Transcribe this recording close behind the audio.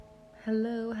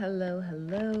Hello,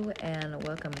 and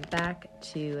welcome back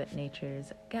to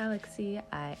Nature's Galaxy.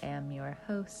 I am your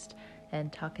host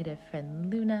and talkative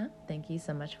friend Luna. Thank you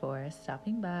so much for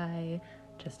stopping by,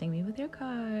 trusting me with your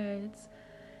cards,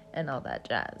 and all that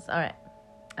jazz. All right,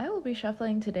 I will be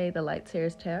shuffling today the Light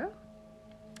Seers Tarot.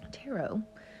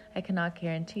 I cannot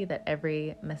guarantee that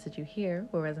every message you hear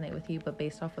will resonate with you, but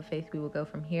based off of faith, we will go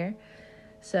from here.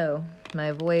 So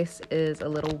my voice is a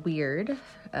little weird.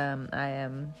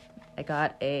 I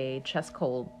got a chest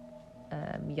cold.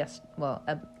 It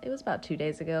was about 2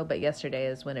 days ago, but yesterday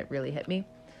is when it really hit me.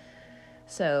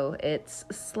 So it's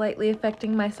slightly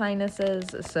affecting my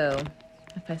sinuses. So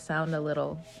if I sound a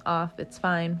little off, it's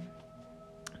fine.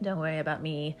 Don't worry about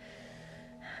me.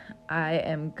 I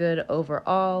am good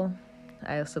overall.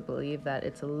 I also believe that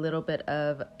it's a little bit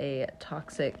of a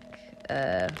toxic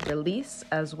release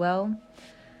as well.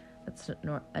 That's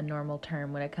a normal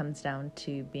term when it comes down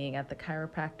to being at the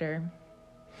chiropractor.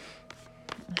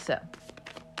 So,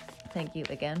 thank you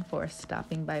again for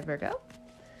stopping by, Virgo.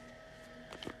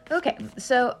 Okay,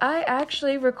 so I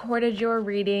actually recorded your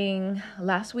reading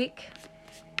last week,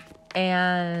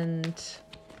 and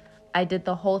I did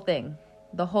the whole thing.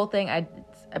 I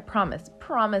promise,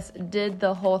 did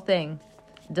the whole thing,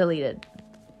 deleted.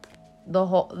 The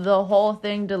whole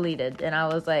thing deleted, and I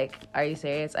was like, are you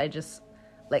serious?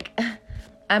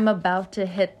 I'm about to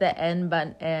hit the end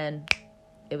button and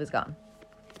it was gone.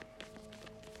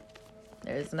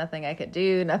 There's nothing I could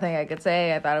do, nothing I could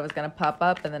say. I thought it was going to pop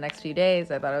up in the next few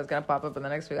days. I thought it was going to pop up in the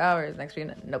next few hours,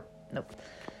 Nope.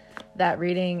 That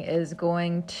reading is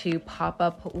going to pop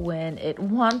up when it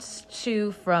wants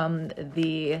to from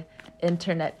the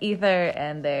internet ether,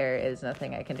 and there is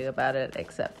nothing I can do about it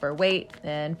except for wait.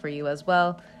 And for you as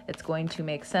well, it's going to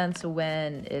make sense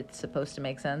when it's supposed to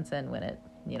make sense, and when it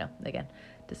again,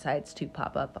 decides to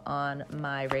pop up on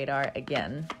my radar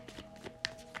again.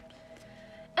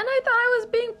 And I thought I was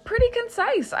being pretty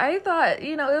concise. I thought,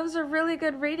 it was a really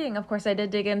good reading. Of course, I did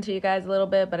dig into you guys a little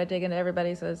bit, but I dig into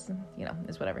everybody, so it's,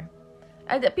 it's whatever.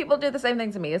 People do the same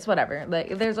thing to me. It's whatever.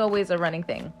 There's always a running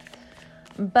thing.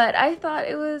 But I thought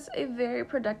it was a very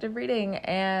productive reading,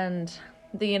 and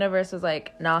the universe was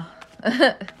like, nah.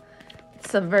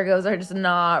 Some Virgos are just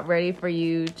not ready for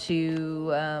you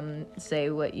to say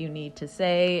what you need to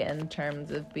say in terms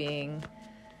of being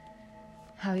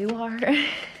how you are. And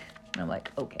I'm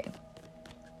like, okay,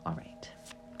 all right,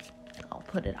 I'll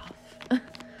put it off.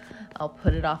 I'll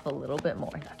put it off a little bit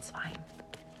more. That's fine.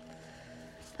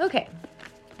 Okay,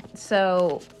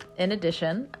 so in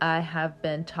addition, I have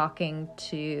been talking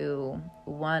to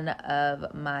one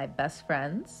of my best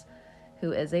friends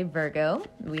who is a Virgo.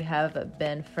 We have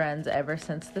been friends ever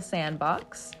since the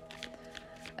sandbox.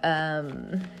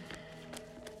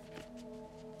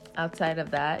 Outside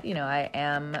of that, I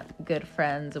am good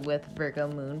friends with Virgo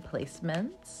moon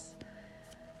placements.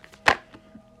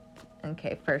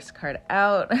 Okay, first card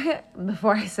out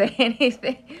before I say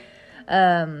anything.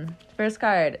 First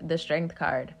card, the Strength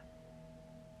card.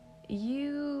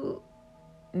 You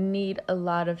need a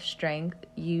lot of strength.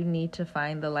 You need to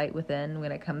find the light within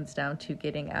when it comes down to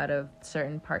getting out of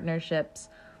certain partnerships,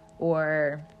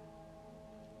 or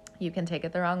you can take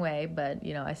it the wrong way, but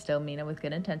I still mean it with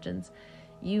good intentions.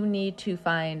 You need to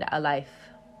find a life.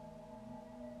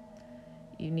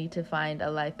 You need to find a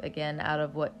life again out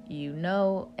of what you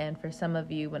know. And for some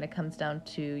of you, when it comes down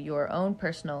to your own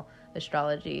personal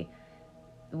astrology,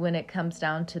 when it comes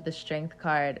down to the Strength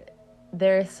card,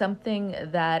 there is something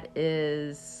that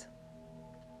is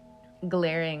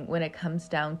glaring when it comes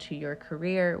down to your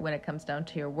career, when it comes down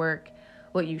to your work,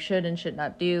 what you should and should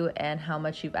not do, and how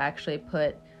much you've actually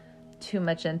put too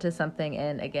much into something,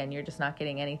 and again, you're just not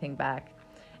getting anything back.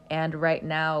 And right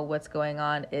now, what's going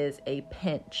on is a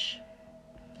pinch.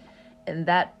 And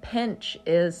that pinch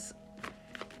it's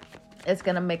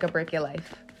going to make or break your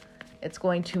life. It's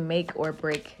going to make or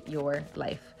break your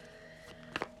life.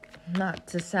 Not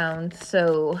to sound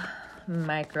so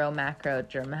macro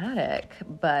dramatic,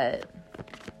 but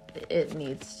it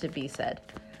needs to be said,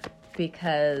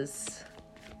 because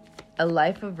a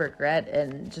life of regret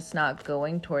and just not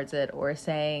going towards it, or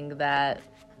saying that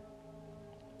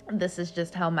this is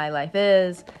just how my life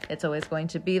is, it's always going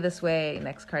to be this way,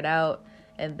 next card out,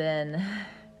 and then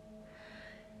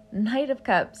Knight of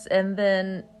Cups, and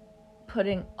then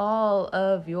putting all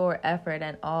of your effort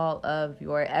and all of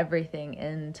your everything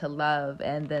into love,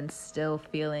 and then still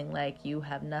feeling like you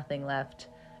have nothing left.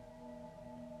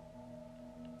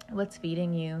 What's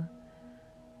feeding you?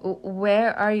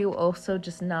 Where are you also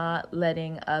just not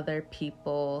letting other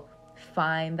people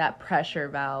find that pressure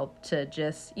valve to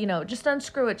just, just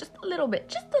unscrew it just a little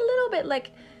bit,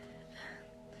 like,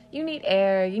 you need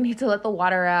air. You need to let the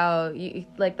water out.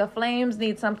 Like the flames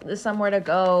need somewhere to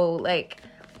go. Like,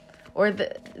 or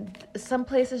some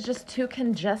places just too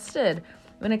congested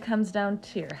when it comes down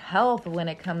to your health. When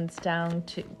it comes down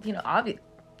to,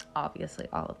 obviously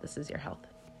all of this is your health.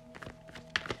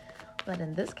 But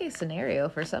in this case scenario,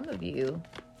 for some of you,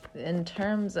 in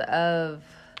terms of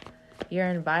your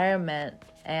environment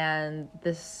and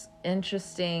this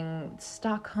interesting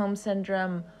Stockholm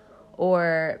syndrome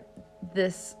or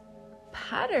this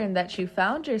pattern that you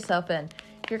found yourself in,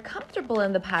 you're comfortable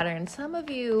in the pattern. Some of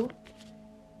you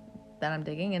that I'm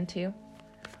digging into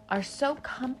are so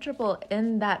comfortable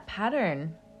in that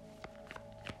pattern.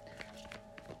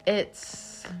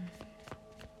 It's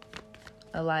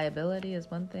a liability is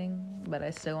one thing, but I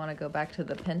still want to go back to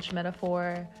the pinch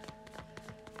metaphor.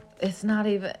 It's not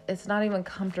even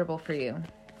comfortable for you.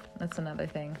 That's another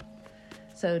thing.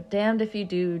 So damned if you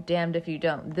do, damned if you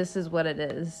don't. This is what it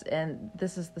is, and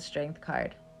this is the Strength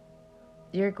card.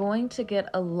 You're going to get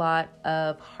a lot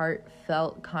of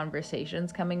heartfelt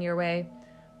conversations coming your way,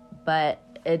 but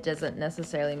it doesn't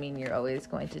necessarily mean you're always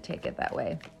going to take it that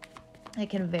way. It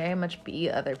can very much be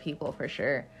other people for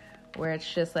sure, where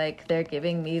it's just like they're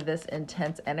giving me this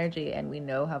intense energy, and we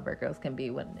know how Virgos can be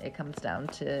when it comes down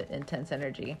to intense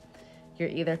energy. You're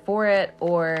either for it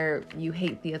or you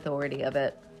hate the authority of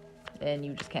it and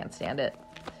you just can't stand it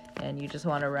and you just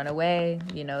want to run away.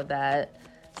 You know, that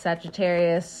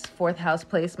Sagittarius 4th house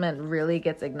placement really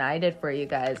gets ignited for you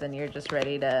guys, and you're just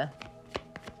ready to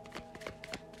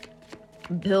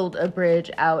build a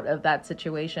bridge out of that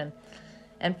situation.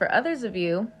 And for others of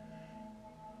you,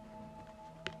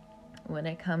 when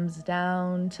it comes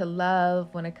down to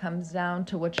love, when it comes down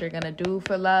to what you're going to do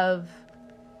for love,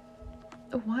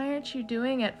 why aren't you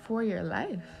doing it for your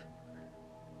life?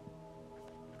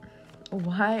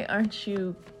 Why aren't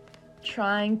you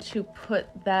trying to put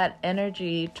that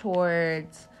energy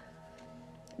towards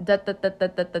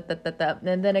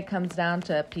and then it comes down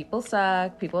to people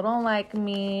suck, people don't like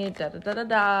me,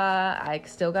 I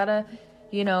still gotta,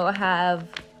 have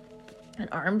an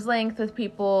arm's length with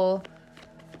people.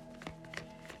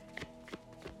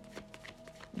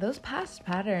 Those past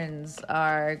patterns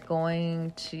are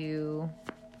going to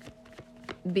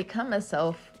become a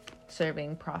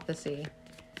self-serving prophecy.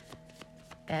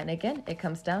 And again, it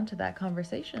comes down to that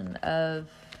conversation of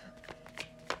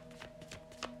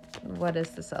what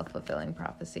is the self-fulfilling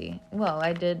prophecy? Well,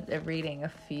 I did a reading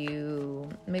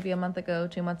maybe a month ago,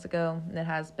 2 months ago. It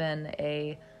has been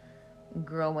a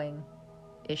growing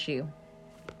issue,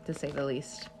 to say the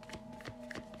least.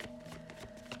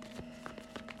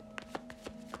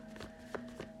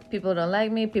 People don't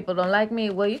like me. People don't like me.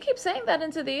 Well, you keep saying that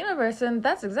into the universe, and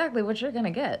that's exactly what you're going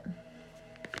to get.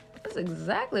 That's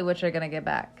exactly what you're going to get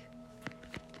back.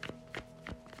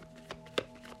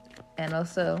 And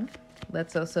also,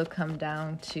 let's also come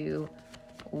down to,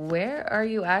 where are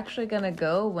you actually going to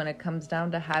go when it comes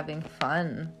down to having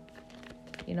fun?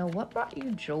 What brought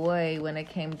you joy when it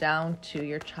came down to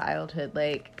your childhood?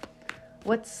 Like,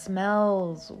 what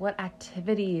smells, what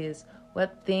activities,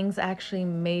 what things actually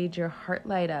made your heart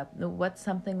light up? What's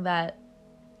something that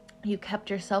you kept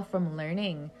yourself from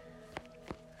learning?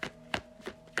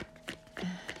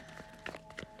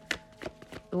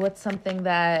 What's something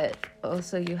that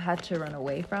also you had to run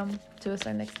away from to a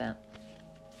certain extent?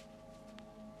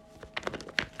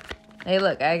 Hey,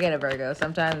 look, I get it, Virgo.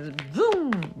 Sometimes,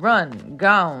 boom, run,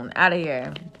 gone, out of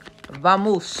here.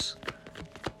 Vamos.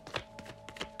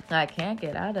 I can't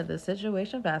get out of the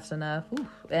situation fast enough. Oof.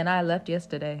 And I left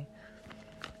yesterday.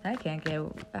 I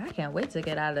can't wait to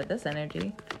get out of this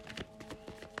energy.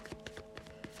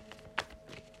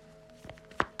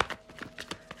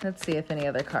 Let's see if any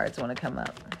other cards want to come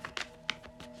up.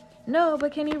 No,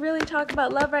 but can you really talk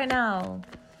about love right now?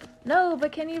 No,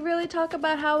 but can you really talk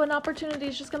about how an opportunity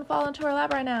is just going to fall into our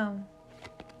lap right now?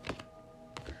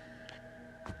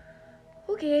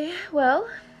 Okay, well,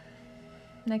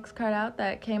 next card out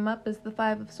that came up is the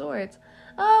 5 of Swords.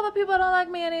 Oh, but people don't like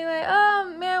me anyway.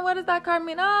 Oh, man, what does that card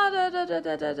mean? Oh, da, da, da,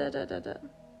 da, da, da, da, da.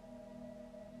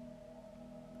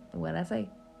 What'd I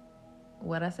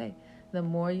say? The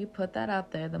more you put that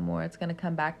out there, the more it's going to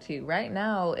come back to you. Right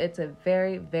now, it's a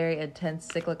very, very intense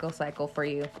cyclical cycle for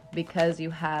you because you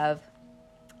have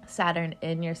Saturn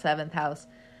in your 7th house.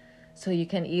 So you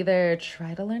can either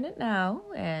try to learn it now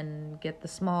and get the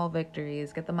small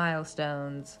victories, get the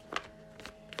milestones,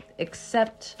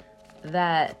 accept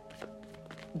that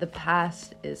the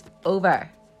past is over.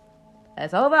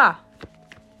 It's over.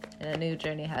 And a new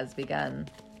journey has begun.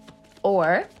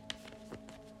 Or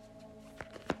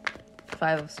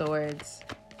 5 of Swords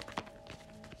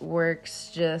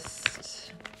works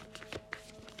just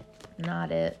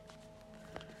not it.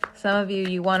 Some of you,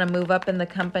 you want to move up in the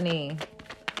company,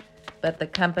 but the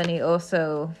company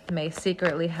also may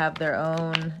secretly have their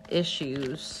own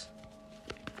issues.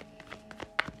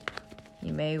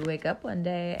 You may wake up one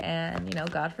day and, you know,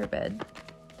 God forbid,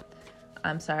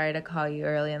 I'm sorry to call you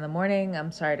early in the morning.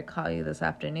 I'm sorry to call you this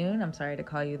afternoon. I'm sorry to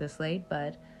call you this late,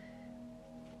 but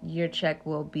your check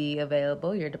will be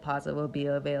available. Your deposit will be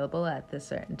available at this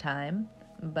certain time.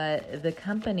 But the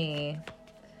company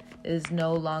is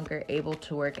no longer able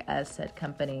to work as said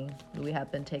company. We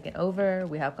have been taken over.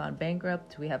 We have gone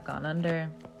bankrupt. We have gone under.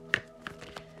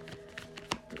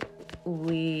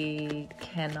 We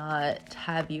cannot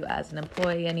have you as an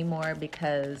employee anymore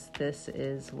because this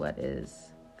is what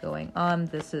is going on.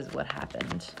 This is what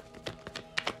happened.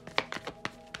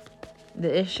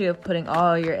 The issue of putting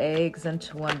all your eggs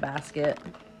into one basket.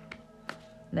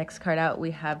 Next card out,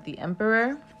 we have the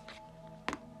Emperor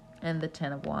and the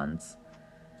Ten of Wands.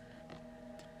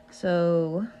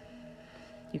 So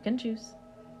you can choose.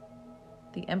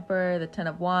 The Emperor, the Ten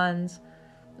of Wands.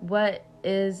 What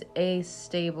is a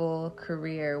stable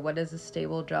career? What is a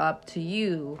stable job to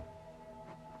you?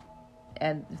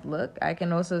 And look, I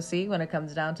can also see when it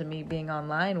comes down to me being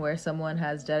online where someone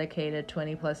has dedicated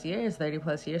 20 plus years, 30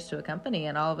 plus years to a company,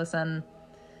 and all of a sudden,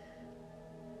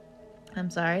 I'm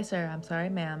sorry, sir, I'm sorry,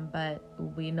 ma'am, but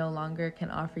we no longer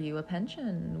can offer you a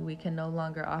pension. We can no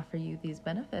longer offer you these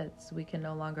benefits. We can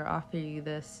no longer offer you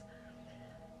this.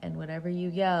 And whatever you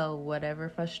yell, whatever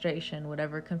frustration,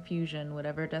 whatever confusion,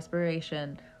 whatever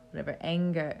desperation, whatever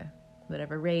anger,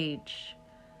 whatever rage,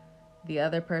 the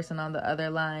other person on the other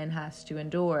line has to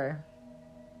endure.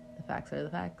 The facts are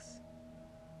the facts.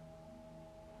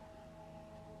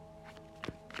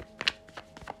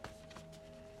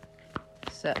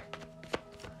 So,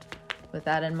 with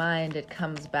that in mind, it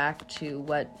comes back to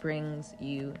what brings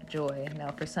you joy. Now,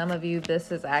 for some of you,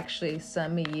 this is actually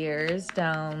some years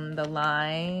down the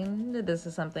line. This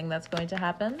is something that's going to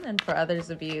happen. And for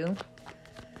others of you,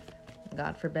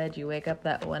 God forbid you wake up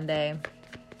that one day.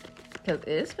 Because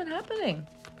it's been happening.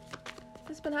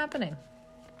 It's been happening.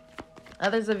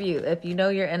 Others of you, if you know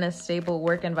you're in a stable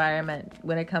work environment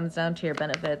when it comes down to your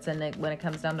benefits and when it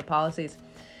comes down to policies,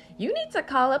 you need to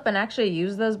call up and actually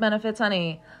use those benefits,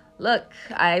 honey. Look,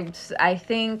 I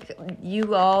think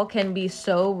you all can be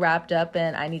so wrapped up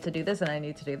in I need to do this and I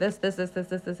need to do this,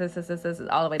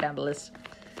 all the way down the list.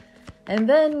 And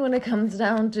then when it comes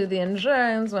down to the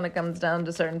insurance, when it comes down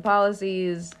to certain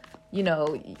policies, you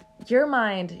know, your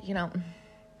mind, you know,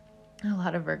 a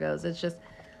lot of Virgos, it's just,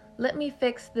 let me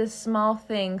fix this small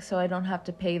thing so I don't have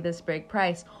to pay this big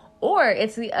price. Or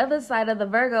it's the other side of the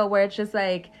Virgo where it's just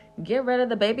like, get rid of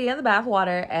the baby in the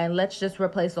bathwater and let's just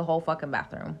replace the whole fucking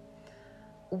bathroom.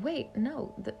 Wait,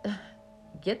 no.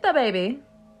 Get the baby.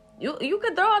 You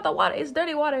could throw out the water. It's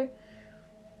dirty water.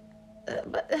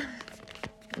 But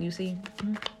you see?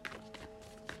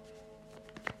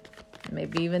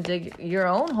 Maybe even dig your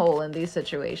own hole in these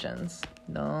situations.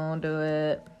 Don't do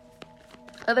it.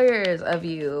 Others of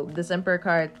you, this Emperor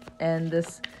card and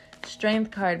this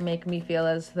Strength card make me feel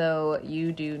as though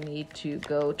you do need to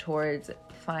go towards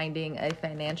finding a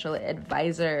financial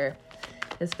advisor,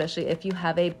 especially if you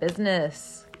have a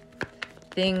business.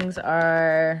 Things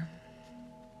are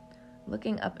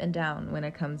looking up and down when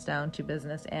it comes down to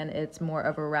business, and it's more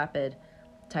of a rapid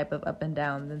type of up and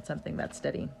down than something that's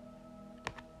steady.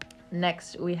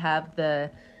 Next, we have the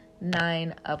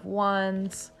Nine of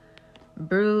Wands.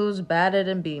 Bruised, battered,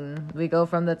 and beaten. We go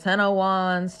from the 10 of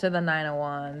Wands to the 9 of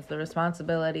Wands. The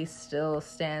responsibility still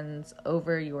stands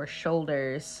over your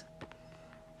shoulders.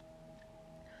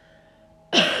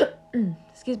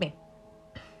 Excuse me.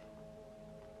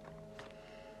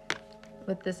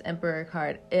 With this Emperor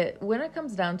card, when it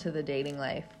comes down to the dating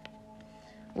life,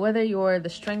 whether you're the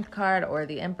Strength card or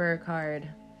the Emperor card,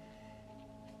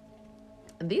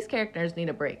 these characters need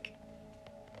a break.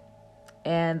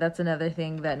 And that's another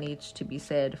thing that needs to be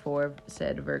said for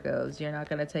said Virgos. You're not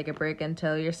going to take a break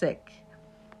until you're sick.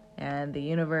 And the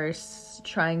universe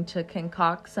trying to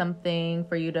concoct something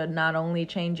for you to not only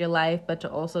change your life, but to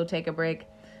also take a break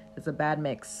is a bad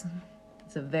mix.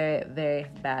 It's a very, very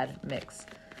bad mix.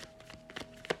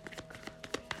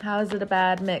 How is it a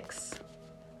bad mix?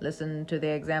 Listen to the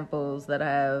examples that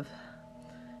I have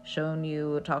shown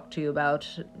you, talked to you about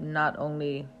not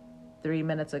only 3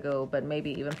 minutes ago, but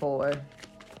maybe even 4.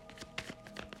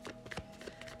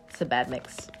 It's a bad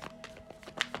mix.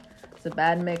 It's a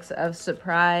bad mix of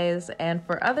surprise. And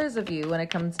for others of you, when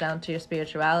it comes down to your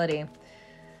spirituality,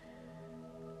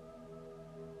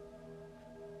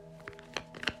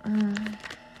 I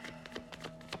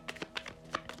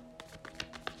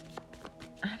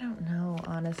don't know,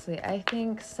 honestly. I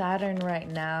think Saturn right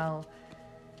now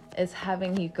is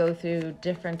having you go through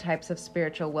different types of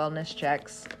spiritual wellness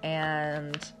checks.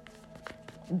 And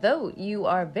though you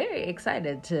are very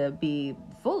excited to be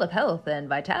full of health and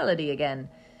vitality again,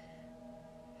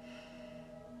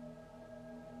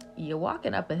 you're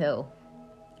walking up a hill.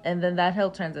 And then that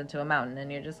hill turns into a mountain.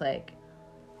 And you're just like,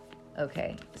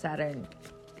 okay, Saturn,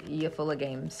 you're full of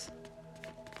games.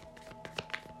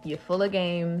 You're full of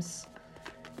games.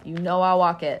 You know I'll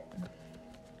walk it.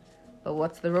 But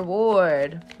what's the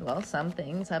reward? Well, some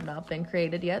things have not been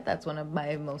created yet. That's one of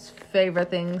my most favorite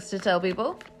things to tell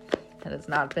people. It has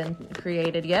not been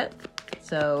created yet.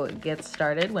 So get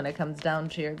started when it comes down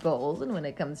to your goals and when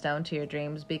it comes down to your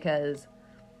dreams, because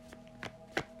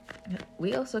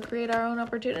we also create our own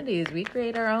opportunities. We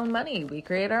create our own money. We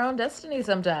create our own destiny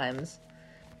sometimes.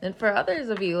 And for others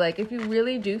of you, like, if you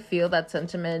really do feel that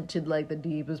sentiment to, like, the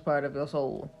deepest part of your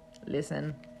soul,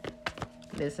 listen.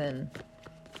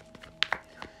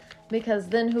 Because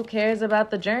then who cares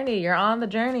about the journey? You're on the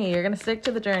journey. You're going to stick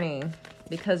to the journey.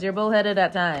 Because you're bullheaded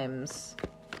at times.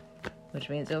 Which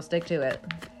means you'll stick to it.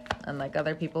 Unlike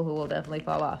other people who will definitely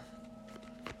fall off.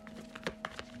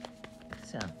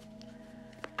 So.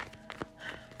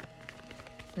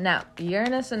 Now,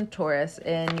 Uranus and Taurus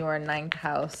in your 9th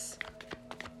house.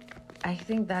 I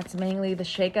think that's mainly the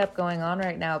shakeup going on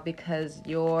right now, because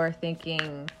you're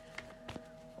thinking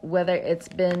whether it's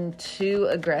been too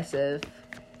aggressive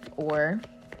or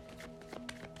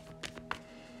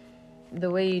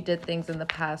the way you did things in the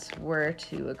past were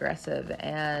too aggressive,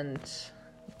 and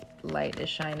light is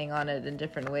shining on it in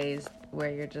different ways where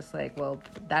you're just like, well,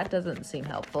 that doesn't seem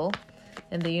helpful.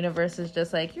 And the universe is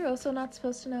just like, you're also not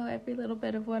supposed to know every little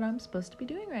bit of what I'm supposed to be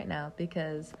doing right now,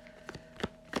 because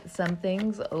some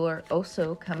things are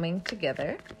also coming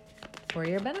together for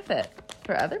your benefit,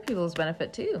 for other people's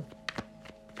benefit too.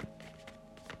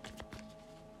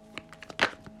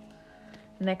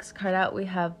 Next card out, we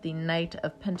have the Knight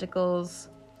of Pentacles.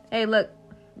 Hey, look,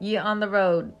 you're on the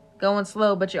road. Going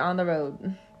slow, but you're on the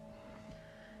road.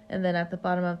 And then at the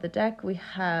bottom of the deck, we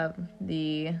have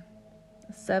the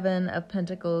 7 of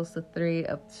Pentacles, the 3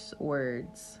 of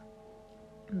Swords,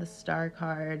 the Star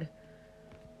card,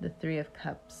 the 3 of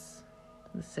Cups,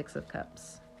 the 6 of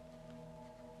Cups.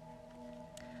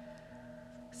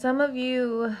 Some of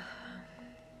you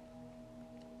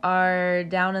are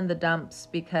down in the dumps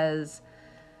because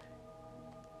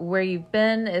where you've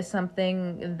been is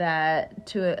something that,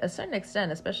 to a certain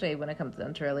extent, especially when it comes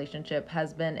down to a relationship,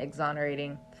 has been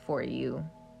exonerating for you.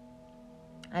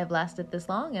 I've lasted this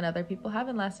long and other people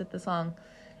haven't lasted this long.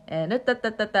 And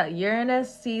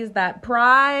Uranus sees that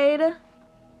pride.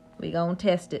 We gonna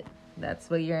test it. That's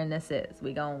what Uranus is.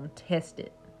 We gonna test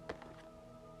it.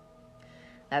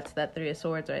 That's that 3 of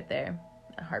Swords right there.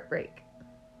 A heartbreak.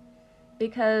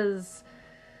 Because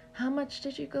how much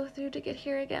did you go through to get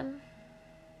here again?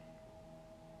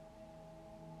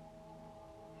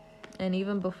 And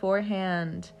even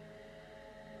beforehand,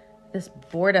 this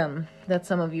boredom that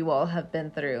some of you all have been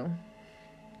through.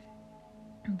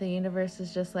 The universe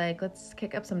is just like, let's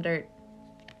kick up some dirt.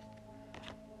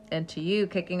 And to you,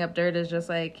 kicking up dirt is just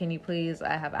like, can you please,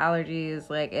 I have allergies.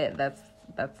 Like,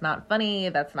 that's not funny.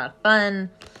 That's not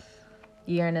fun.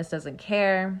 Uranus doesn't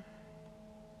care.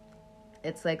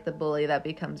 It's like the bully that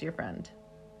becomes your friend.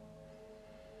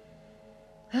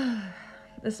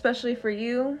 Especially for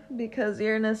you, because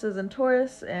Uranus is in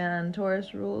Taurus, and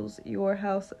Taurus rules your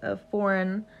house of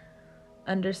foreign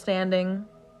understanding,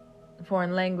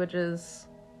 foreign languages,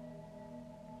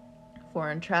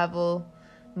 foreign travel,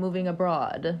 moving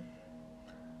abroad,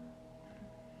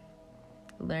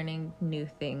 learning new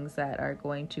things that are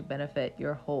going to benefit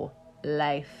your whole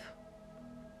life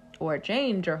or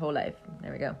change your whole life.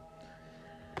 There we go.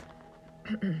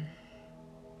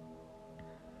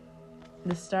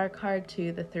 The Star card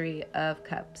to the 3 of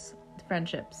Cups,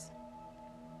 friendships.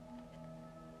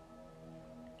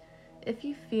 If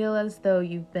you feel as though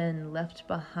you've been left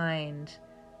behind,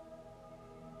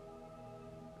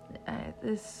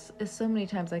 this is so many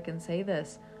times I can say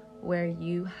this, where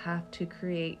you have to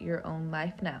create your own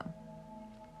life now.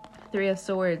 3 of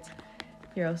Swords.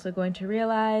 You're also going to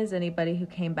realize, anybody who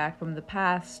came back from the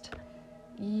past,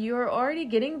 you're already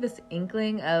getting this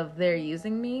inkling of they're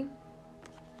using me.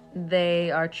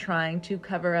 They are trying to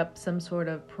cover up some sort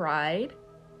of pride.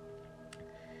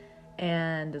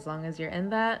 And as long as you're in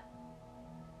that,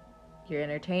 you're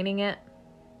entertaining it,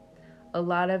 a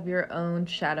lot of your own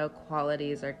shadow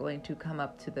qualities are going to come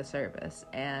up to the surface.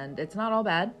 And it's not all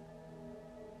bad.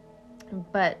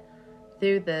 But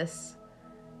through this,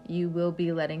 you will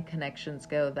be letting connections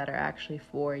go that are actually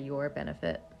for your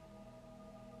benefit.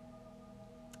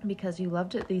 because you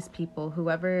loved these people,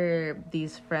 whoever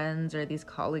these friends or these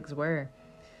colleagues were.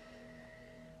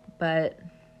 But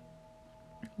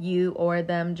you or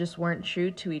them just weren't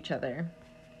true to each other.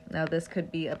 Now, this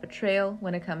could be a betrayal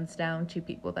when it comes down to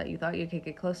people that you thought you could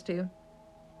get close to.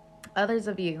 Others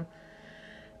of you,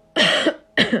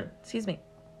 excuse me,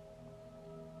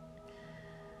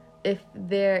 if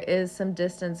there is some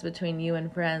distance between you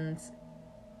and friends,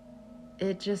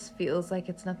 it just feels like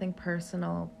it's nothing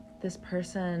personal. This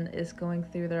person is going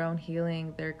through their own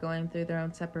healing. They're going through their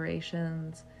own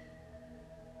separations.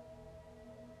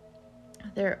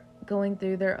 They're going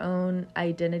through their own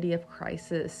identity of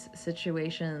crisis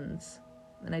situations.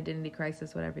 An identity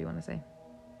crisis, whatever you want to say.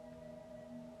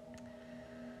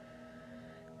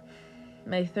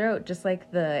 My throat, just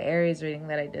like the Aries reading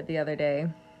that I did the other day.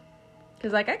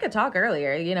 Because, like, I could talk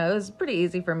earlier, you know, it was pretty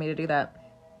easy for me to do that.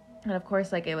 And, of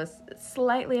course, like, it was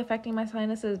slightly affecting my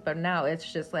sinuses, but now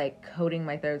it's just, like, coating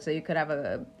my throat. So you could have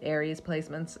a Aries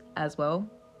placements as well,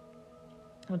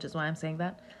 which is why I'm saying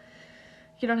that.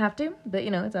 You don't have to, but,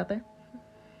 you know, it's out there.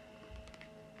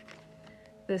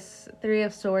 This Three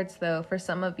of Swords, though, for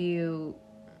some of you,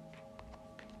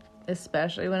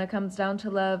 especially when it comes down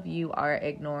to love, you are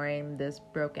ignoring this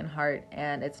broken heart.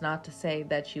 And it's not to say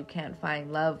that you can't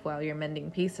find love while you're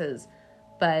mending pieces,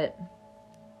 but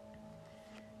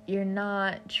you're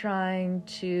not trying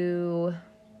to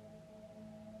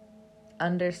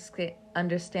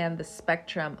understand the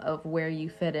spectrum of where you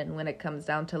fit in when it comes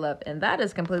down to love. And that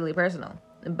is completely personal,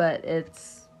 but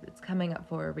it's coming up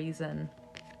for a reason.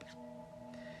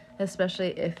 Especially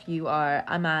if you are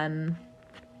a man,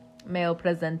 male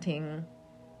presenting,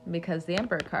 because the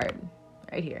Emperor card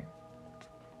right here.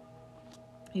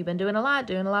 You've been doing a lot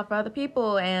for other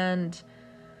people, and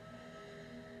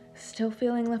still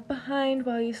feeling left behind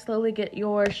while you slowly get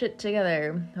your shit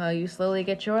together, while you slowly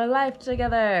get your life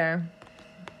together.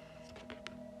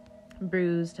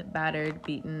 Bruised, battered,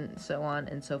 beaten, so on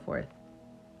and so forth.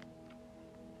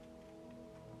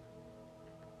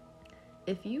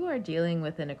 If you are dealing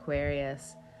with an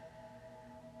Aquarius,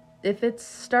 if it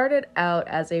started out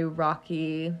as a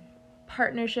rocky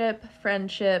partnership,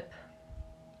 friendship,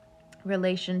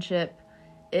 relationship,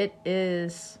 it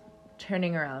is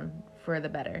turning around for the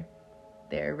better.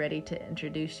 They're ready to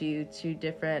introduce you to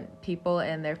different people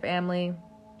and their family.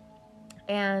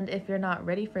 And if you're not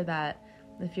ready for that,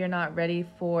 if you're not ready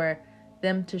for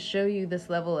them to show you this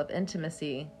level of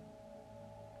intimacy,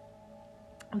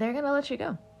 they're going to let you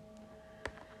go.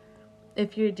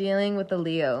 If you're dealing with a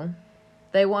Leo,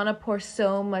 they want to pour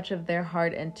so much of their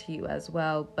heart into you as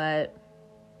well, but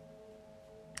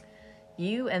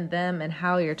you and them and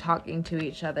how you're talking to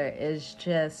each other is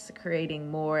just creating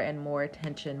more and more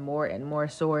tension, more and more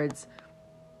swords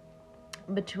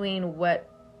between what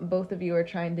both of you are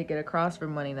trying to get across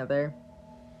from one another.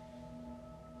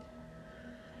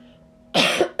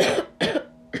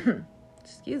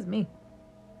 Excuse me.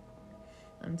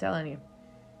 I'm telling you.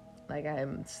 Like,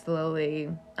 I'm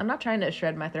not trying to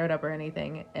shred my throat up or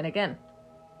anything. And again,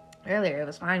 earlier it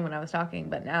was fine when I was talking,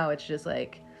 but now it's just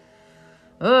like,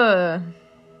 ugh.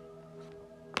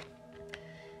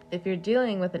 If you're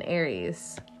dealing with an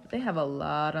Aries, they have a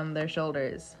lot on their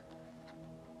shoulders.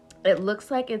 It looks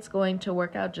like it's going to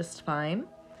work out just fine,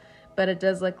 but it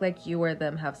does look like you or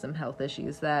them have some health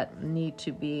issues that need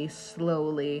to be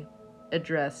slowly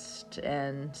addressed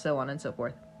and so on and so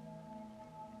forth.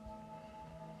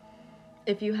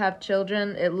 If you have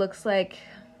children, it looks like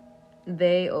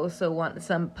they also want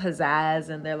some pizzazz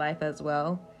in their life as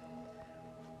well.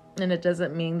 And it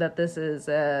doesn't mean that this is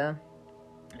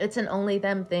it's an only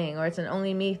them thing or it's an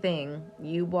only me thing.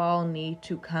 You all need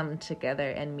to come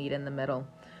together and meet in the middle.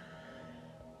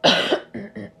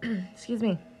 Excuse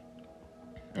me.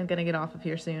 I'm going to get off of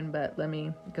here soon, but let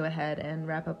me go ahead and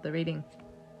wrap up the reading.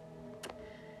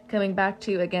 Coming back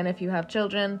to, again, if you have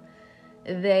children,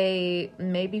 they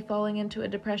may be falling into a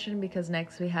depression because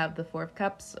next we have the Four of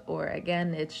Cups, or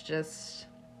again, it's just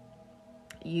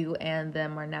you and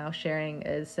them are now sharing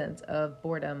a sense of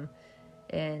boredom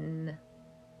in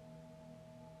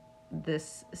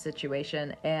this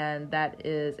situation, and that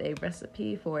is a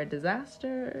recipe for a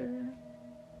disaster.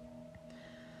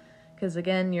 Because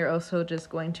again, you're also just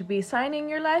going to be signing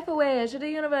your life away to the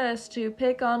universe to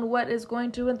pick on what is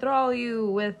going to enthrall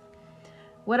you with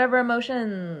whatever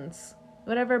emotions,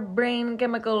 whatever brain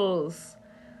chemicals.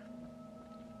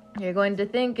 You're going to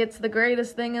think it's the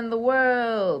greatest thing in the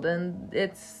world, and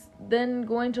it's then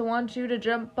going to want you to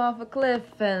jump off a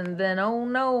cliff, and then, oh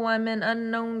no, I'm in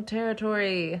unknown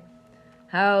territory.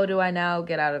 How do I now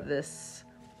get out of this?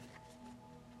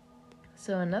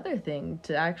 So another thing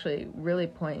to actually really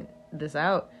point this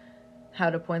out, how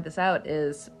to point this out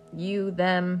is you,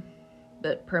 them,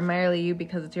 but primarily you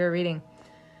because it's your reading.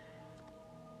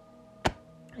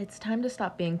 It's time to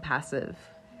stop being passive.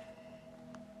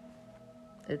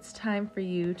 It's time for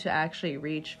you to actually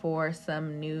reach for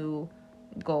some new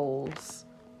goals.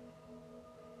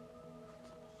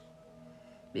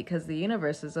 Because the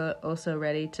universe is also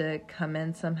ready to come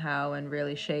in somehow and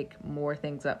really shake more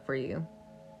things up for you.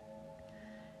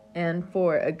 And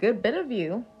for a good bit of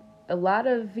you, a lot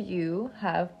of you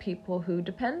have people who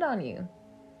depend on you.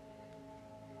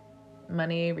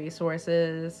 Money,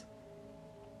 resources,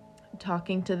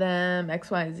 talking to them,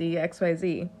 XYZ,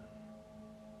 XYZ.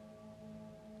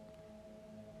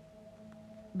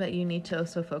 But you need to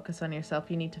also focus on yourself.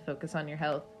 You need to focus on your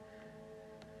health.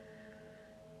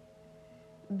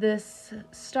 This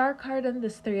Star card and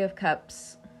this Three of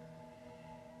Cups,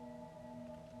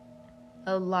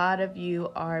 a lot of you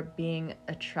are being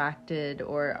attracted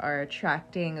or are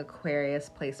attracting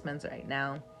Aquarius placements right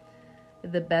now.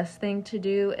 The best thing to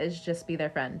do is just be their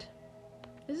friend.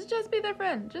 Just be their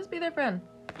friend. Just be their friend.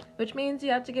 Which means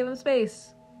you have to give them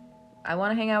space. I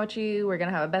want to hang out with you. We're going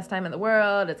to have the best time in the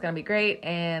world. It's going to be great.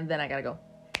 And then I got to go.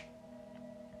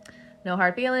 No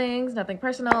hard feelings, nothing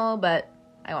personal, but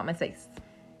I want my space.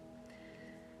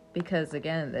 Because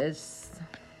again,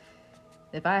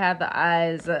 if I had the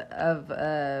eyes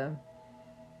of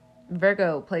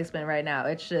Virgo placement right now,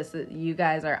 it's just that you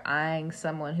guys are eyeing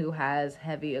someone who has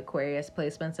heavy Aquarius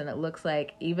placements, and it looks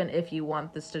like even if you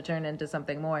want this to turn into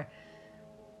something more,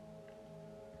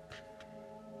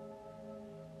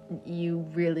 you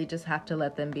really just have to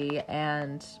let them be.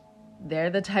 And they're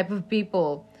the type of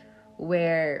people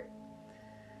where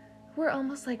we're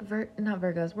almost like not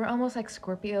Virgos, we're almost like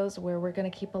Scorpios, where we're going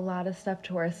to keep a lot of stuff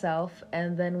to ourselves,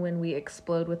 and then when we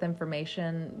explode with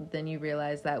information, then you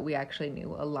realize that we actually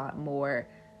knew a lot more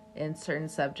in certain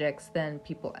subjects than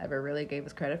people ever really gave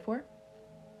us credit for.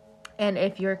 And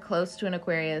if you're close to an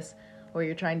Aquarius, or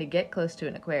you're trying to get close to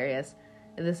an Aquarius,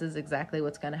 this is exactly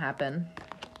what's going to happen.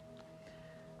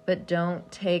 But don't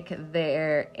take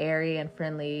their airy and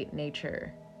friendly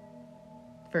nature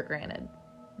for granted.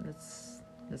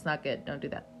 It's not good. Don't do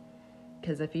that.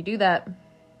 Because if you do that,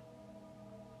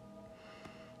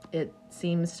 it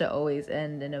seems to always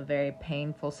end in a very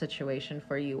painful situation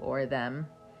for you or them.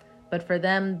 But for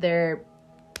them, they're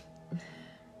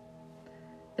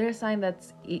a sign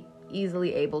that's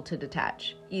easily able to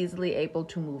detach, easily able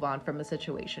to move on from a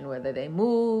situation, whether they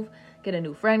move, get a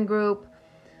new friend group,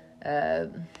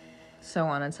 so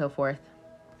on and so forth.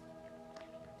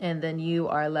 And then you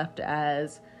are left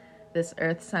as this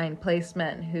earth sign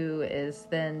placement who is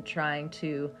then trying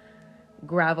to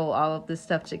gravel all of this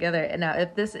stuff together. And now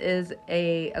if this is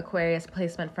a Aquarius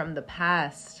placement from the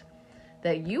past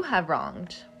that you have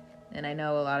wronged, and I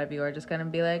know a lot of you are just going to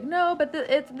be like, no, but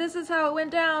this is how it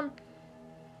went down.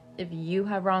 If you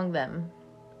have wronged them,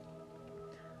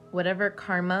 whatever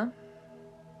karma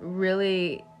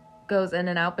really goes in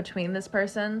and out between this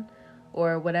person,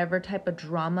 or whatever type of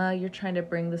drama you're trying to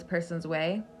bring this person's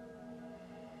way,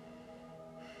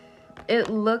 it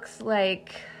looks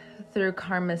like through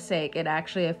karma's sake, it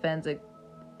actually affects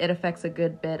a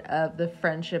good bit of the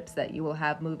friendships that you will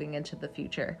have moving into the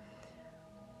future.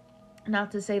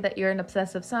 Not to say that you're an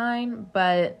obsessive sign,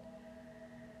 but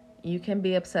you can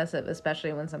be obsessive,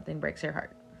 especially when something breaks your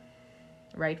heart.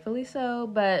 Rightfully so,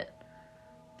 but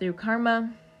through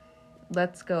karma,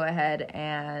 let's go ahead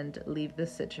and leave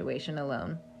this situation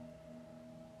alone.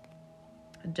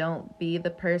 Don't be the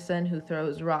person who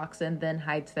throws rocks and then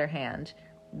hides their hand,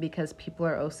 because people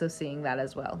are also seeing that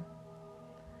as well.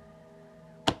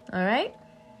 All right,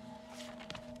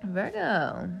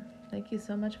 Virgo, thank you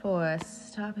so much for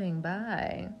stopping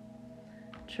by,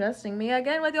 trusting me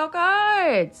again with your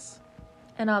cards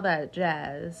and all that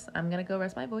jazz. I'm gonna go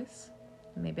rest my voice.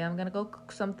 Maybe I'm gonna go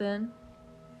cook something.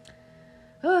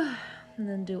 And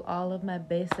then do all of my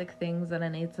basic things that I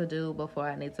need to do before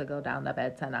I need to go down to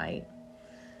bed tonight.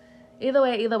 Either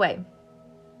way,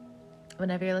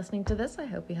 whenever you're listening to this, I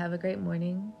hope you have a great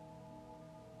morning,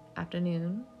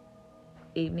 afternoon,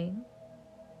 evening,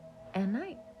 and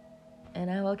night.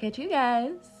 And I will catch you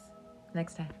guys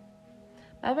next time.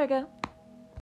 Bye, Virgo.